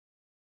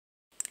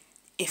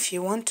If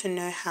you want to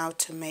know how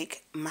to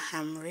make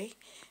mahamri,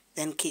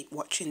 then keep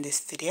watching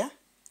this video.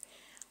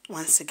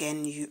 Once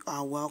again, you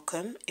are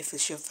welcome. If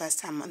it's your first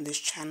time on this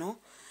channel,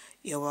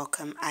 you're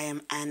welcome. I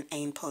am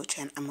A.H.P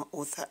and I'm an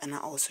author, and I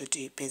also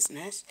do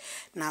business.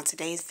 Now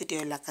today's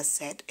video, like I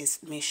said,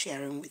 is me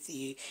sharing with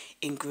you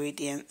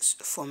ingredients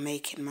for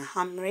making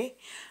mahamri.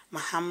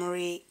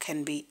 Mahamri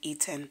can be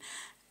eaten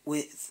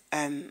with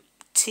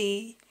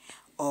tea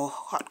or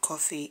hot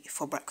coffee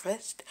for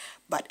breakfast,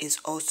 but is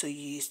also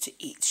used to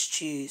eat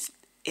stews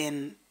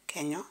in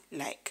Kenya,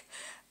 like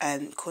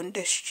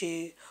kunda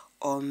stew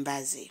or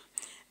mbazi.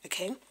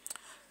 Okay,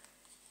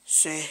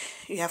 so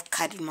you have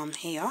cardamom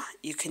here.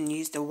 You can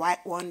use the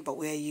white one, but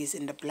we're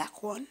using the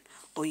black one.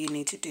 All you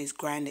need to do is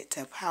grind it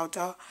to a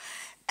powder,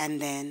 and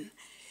then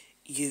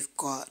you've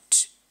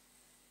got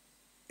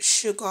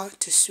sugar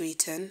to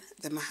sweeten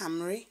the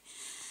mahamri,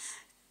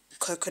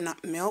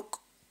 coconut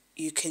milk.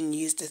 You can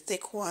use the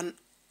thick one,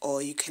 or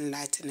you can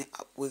lighten it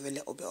up with a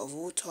little bit of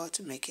water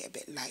to make it a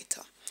bit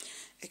lighter.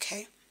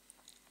 Okay,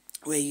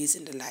 we're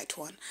using the light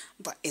one,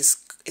 but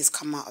it's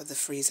come out of the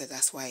freezer,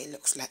 that's why it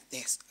looks like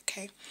this.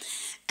 Okay,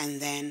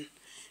 and then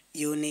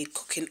you'll need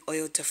cooking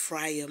oil to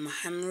fry your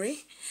mahamri,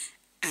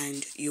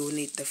 and you'll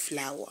need the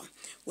flour.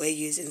 We're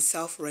using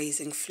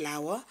self-raising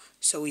flour,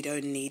 so we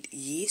don't need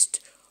yeast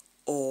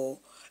or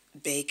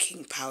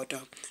baking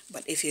powder.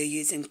 But if you're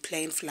using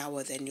plain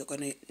flour, then you're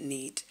going to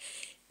need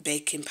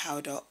baking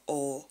powder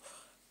or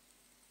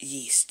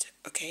yeast.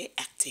 Okay,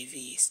 active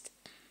yeast.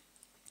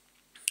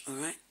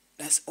 Alright,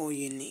 that's all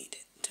you need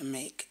to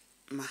make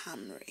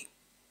mahamri.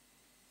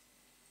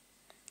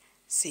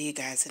 See you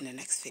guys in the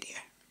next video.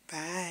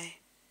 Bye.